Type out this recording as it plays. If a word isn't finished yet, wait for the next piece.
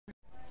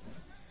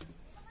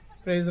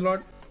Praise the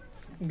Lord.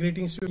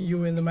 Greetings to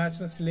you in the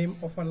matchless name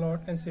of our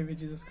Lord and Savior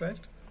Jesus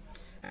Christ.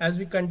 As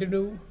we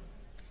continue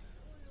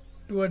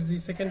towards the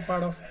second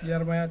part of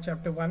Jeremiah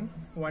chapter 1,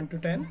 1 to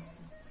 10,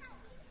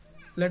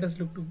 let us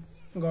look to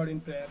God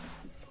in prayer.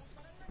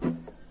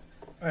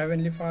 Our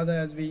Heavenly Father,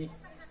 as we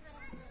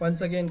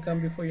once again come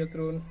before your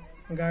throne,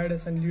 guide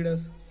us and lead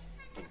us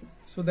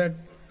so that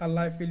our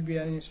life will be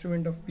an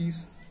instrument of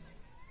peace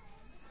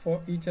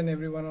for each and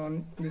everyone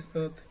on this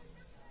earth.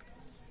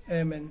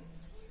 Amen.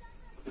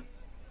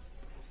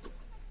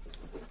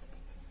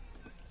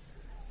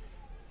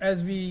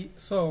 As we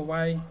saw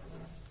why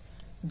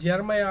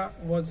Jeremiah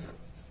was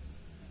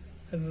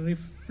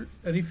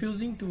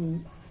refusing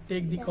to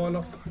take the call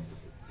of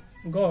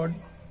God,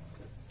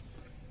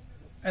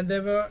 and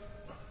there were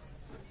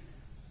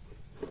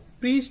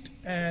priest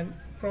and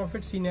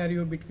prophet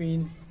scenario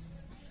between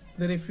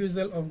the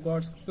refusal of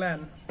God's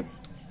plan.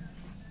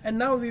 And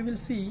now we will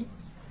see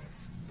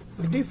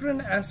the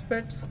different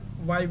aspects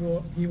why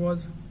he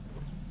was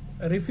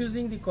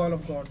refusing the call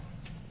of God.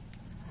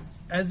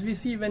 As we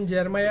see, when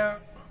Jeremiah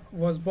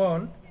was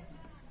born,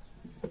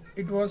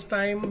 it was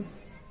time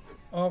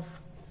of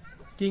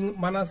King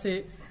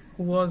Manasseh,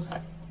 who was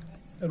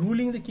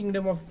ruling the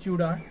kingdom of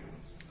Judah,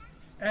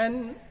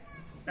 and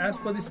as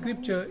per the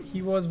scripture,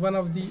 he was one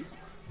of the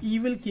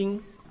evil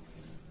king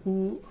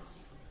who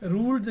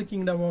ruled the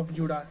kingdom of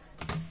Judah.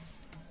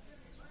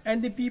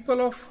 And the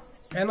people of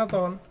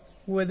Anathon,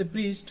 who were the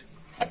priest,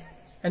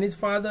 and his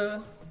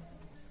father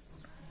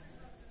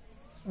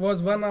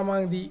was one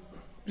among the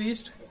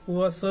priests who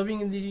was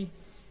serving in the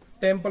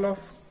temple of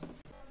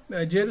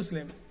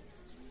Jerusalem.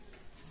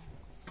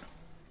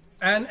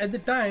 And at the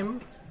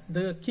time,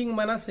 the king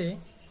Manasseh,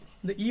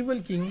 the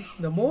evil king,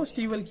 the most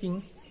evil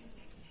king,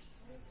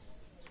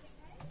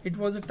 it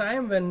was a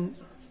time when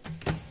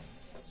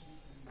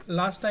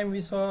last time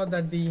we saw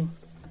that the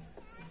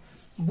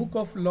book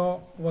of law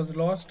was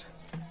lost,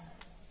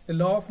 the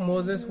law of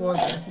Moses was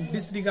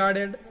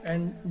disregarded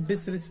and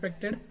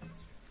disrespected,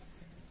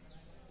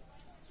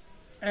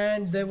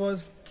 and there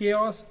was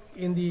chaos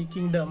in the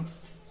kingdom,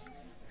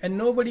 and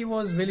nobody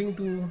was willing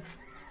to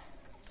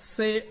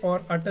say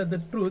or utter the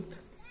truth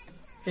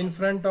in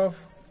front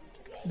of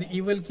the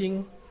evil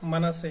king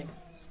Manasseh.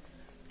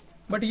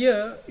 But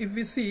here, if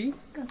we see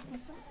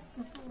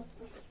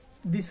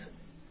this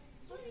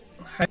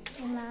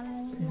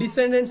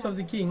descendants of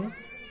the king,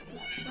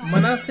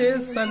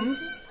 Manasseh's son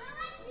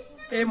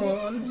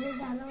Amon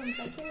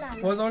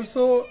was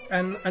also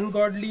an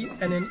ungodly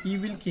and an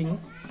evil king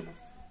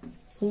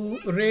who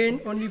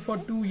reigned only for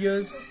 2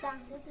 years.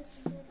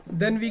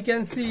 Then we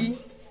can see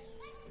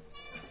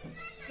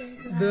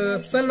the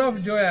son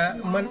of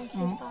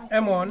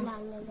Amon,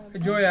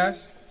 Joash,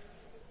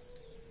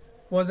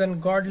 was an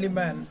ungodly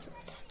man.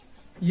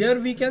 Here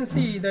we can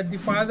see that the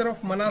father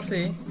of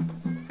Manasseh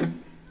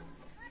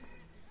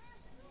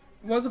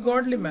was a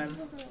godly man,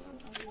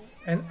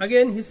 and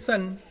again his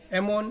son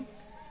Amon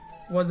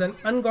was an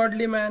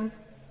ungodly man,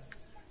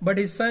 but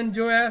his son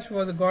Joash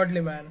was a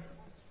godly man.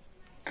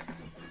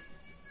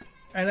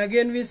 And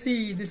again we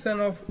see the son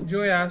of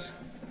Joash,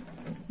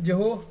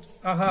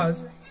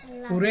 Jehoahaz,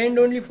 who reigned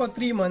only for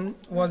 3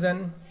 months, was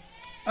an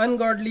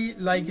ungodly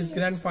like his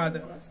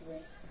grandfather.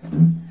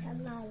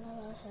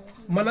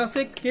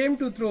 Manasseh came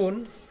to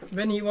throne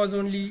when he was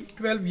only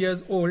 12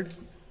 years old,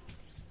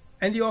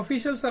 and the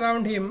officials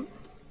around him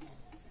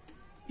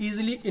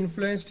easily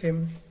influenced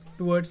him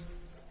towards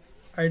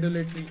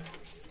idolatry.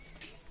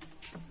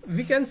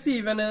 We can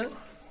see when an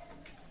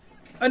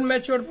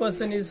unmatured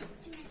person is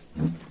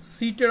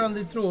seated on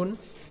the throne,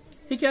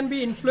 he can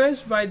be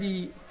influenced by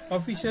the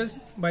officials,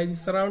 by the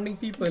surrounding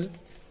people.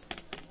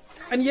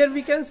 And here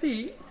we can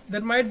see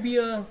there might be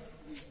a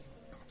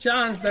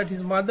chance that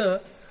his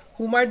mother,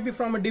 who might be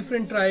from a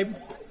different tribe,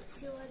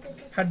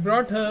 had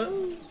brought her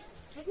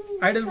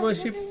idol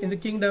worship in the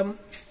kingdom,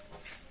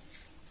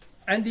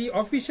 and the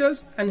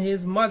officials and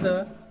his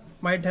mother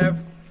might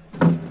have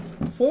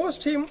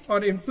forced him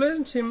or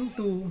influenced him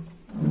to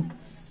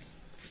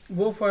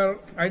go for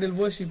idol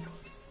worship.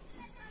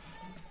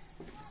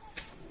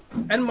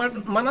 And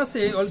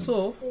Manasseh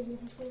also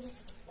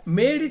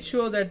made it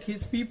sure that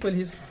his people,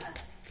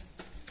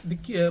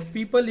 the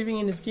people living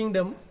in his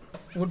kingdom,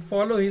 would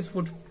follow his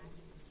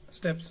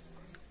footsteps.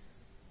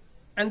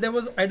 And there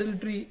was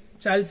idolatry,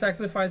 child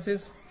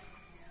sacrifices,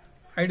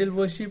 idol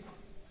worship,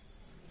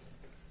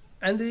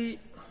 and the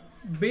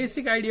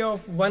basic idea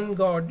of one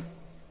God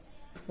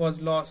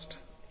was lost.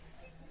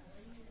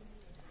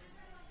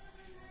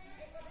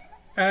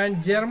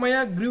 And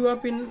Jeremiah grew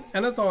up in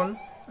Anathon,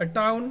 a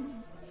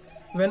town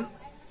when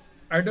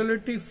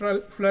idolatry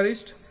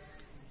flourished.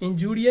 In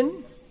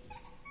Judean,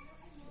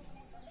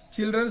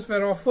 children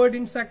were offered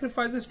in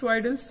sacrifices to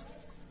idols.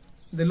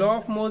 The law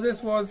of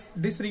Moses was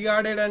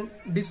disregarded and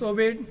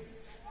disobeyed,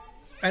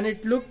 and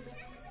it looked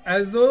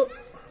as though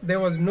there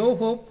was no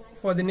hope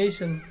for the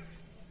nation.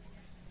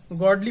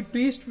 Godly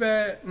priests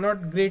were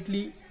not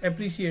greatly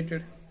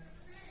appreciated.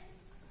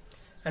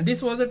 And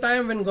this was a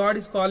time when God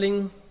is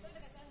calling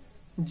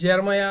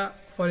Jeremiah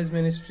for his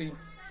ministry.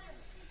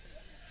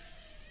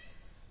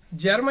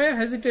 Jeremiah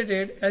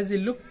hesitated as he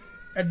looked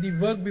at the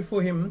work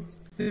before him,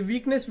 the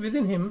weakness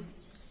within him.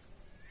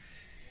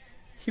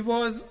 He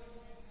was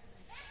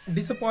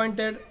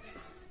disappointed,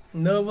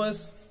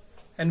 nervous,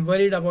 and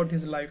worried about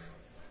his life.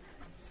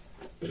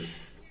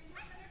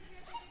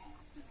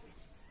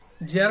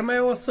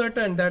 Jeremiah was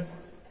certain that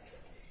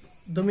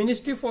the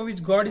ministry for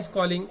which God is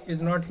calling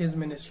is not his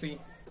ministry,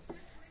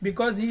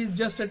 because he is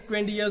just a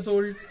 20 years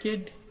old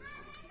kid,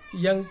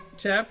 young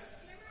chap,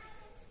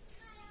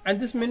 and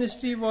this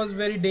ministry was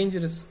very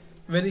dangerous,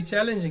 very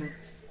challenging,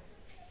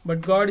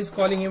 but God is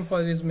calling him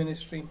for his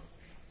ministry.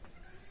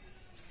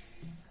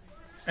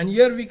 And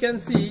here we can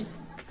see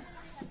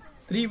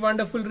three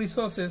wonderful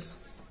resources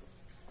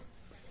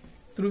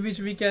through which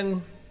we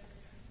can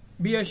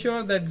be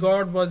assured that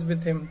God was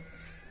with him.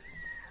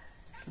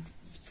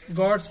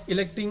 God's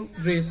electing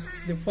grace.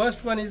 The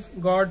first one is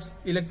God's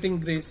electing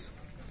grace.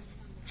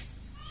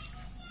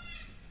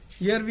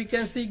 Here we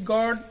can see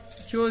God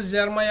chose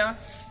Jeremiah,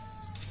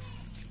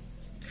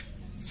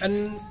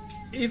 and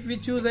if we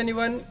choose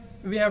anyone,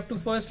 we have to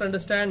first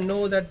understand,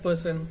 know that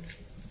person.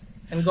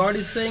 And God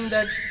is saying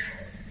that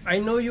I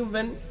know you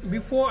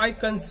before I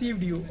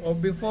conceived you, or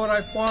before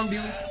I formed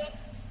you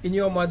in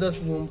your mother's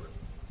womb.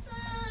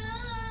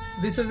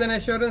 This is an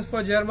assurance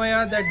for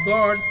Jeremiah that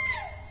God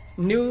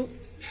knew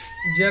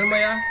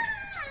Jeremiah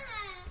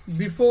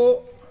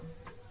before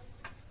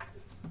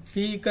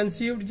he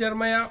conceived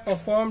Jeremiah or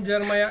formed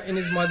Jeremiah in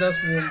his mother's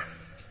womb.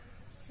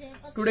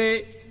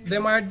 Today, there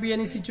might be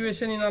any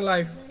situation in our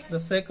life. The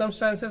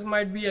circumstances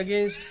might be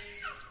against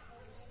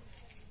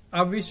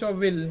our wish or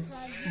will,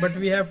 but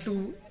we have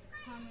to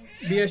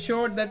be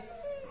assured that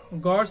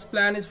God's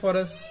plan is for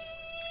us.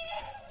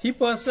 He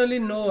personally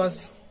knows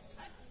us.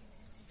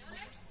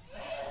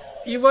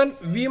 Even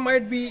we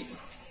might be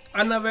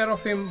unaware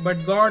of him,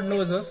 but God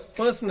knows us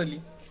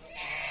personally.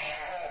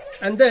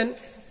 And then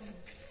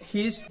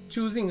he is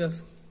choosing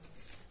us.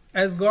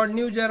 As God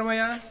knew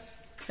Jeremiah,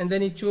 and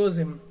then he chose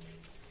him.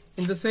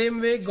 In the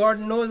same way, God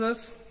knows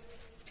us,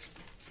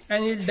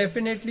 and he'll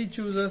definitely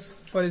choose us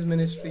for his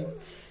ministry.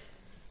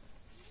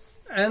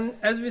 And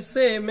as we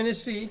say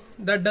ministry,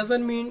 that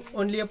doesn't mean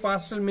only a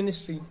pastoral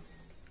ministry.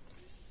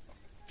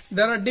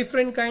 There are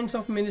different kinds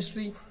of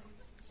ministry.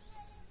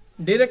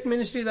 Direct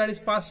ministry, that is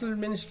pastoral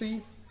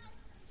ministry,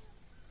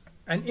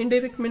 and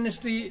indirect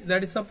ministry,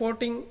 that is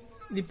supporting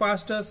the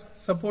pastors,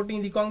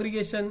 supporting the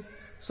congregation,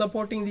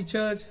 supporting the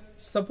church,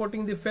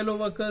 supporting the fellow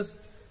workers,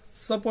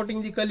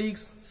 supporting the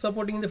colleagues,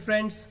 supporting the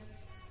friends.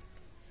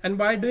 And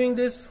by doing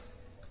this,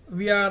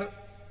 we are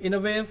in a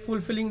way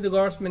fulfilling the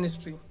God's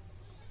ministry.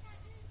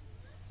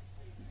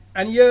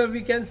 And here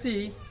we can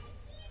see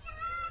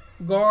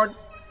God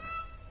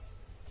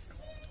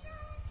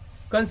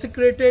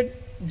consecrated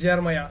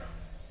Jeremiah.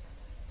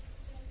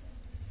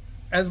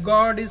 As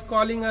God is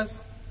calling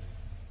us,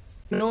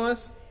 know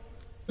us,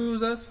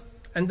 choose us,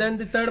 and then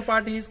the third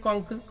party is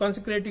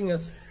consecrating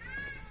us.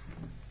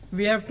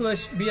 We have to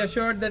be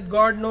assured that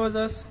God knows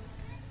us,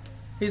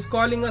 He is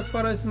calling us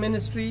for His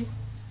ministry,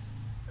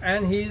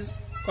 and He is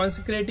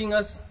consecrating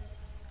us,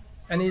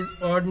 and He is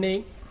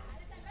ordaining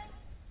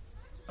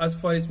us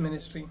for His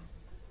ministry.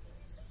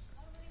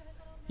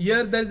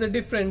 Here there is a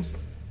difference.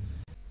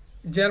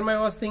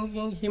 Jeremiah was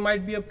thinking he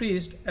might be a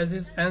priest, as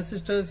his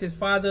ancestors, his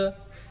father,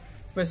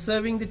 were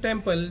serving the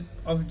temple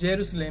of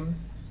Jerusalem.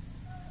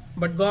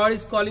 But God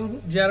is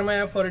calling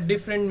Jeremiah for a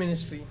different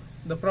ministry,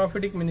 the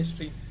prophetic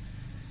ministry,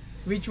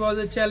 which was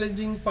a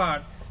challenging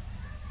part.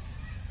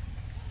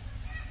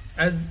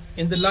 As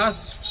in the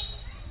last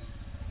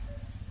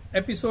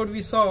episode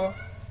we saw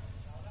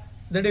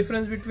the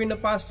difference between a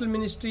pastoral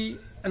ministry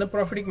and a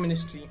prophetic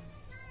ministry.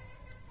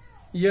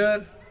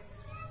 Here,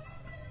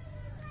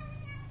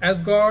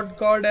 as God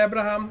called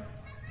Abraham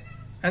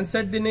and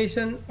set the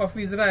nation of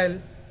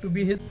Israel to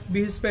be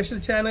his special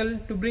channel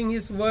to bring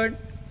His word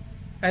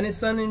and His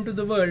Son into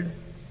the world,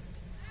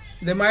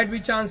 there might be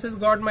chances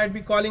God might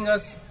be calling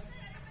us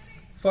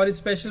for His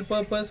special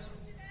purpose,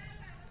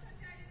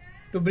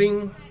 to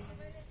being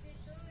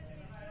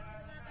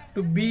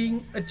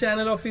a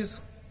channel of His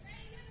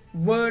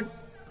word,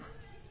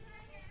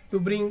 to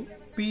bring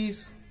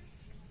peace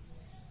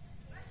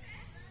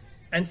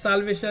and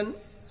salvation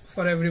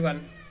for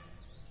everyone.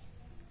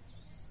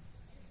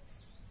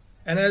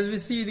 And as we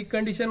see, the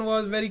condition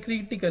was very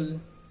critical.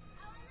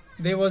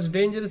 There was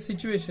dangerous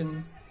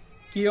situation,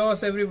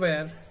 chaos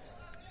everywhere,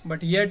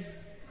 but yet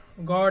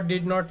God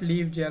did not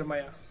leave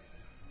Jeremiah.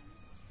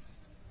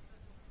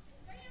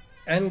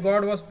 And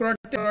God was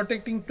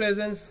protecting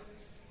presence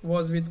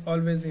was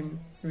always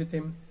with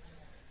him.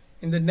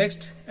 In the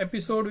next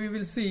episode we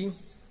will see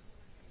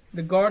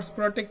the God's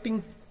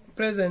protecting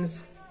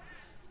presence,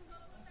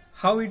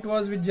 how it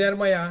was with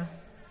Jeremiah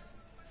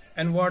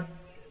and what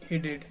he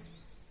did.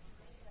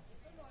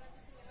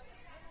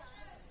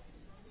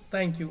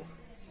 Thank you.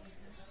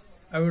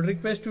 I would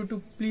request you to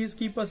please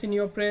keep us in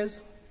your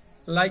prayers,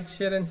 like,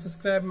 share and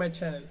subscribe my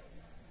channel.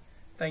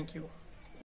 Thank you.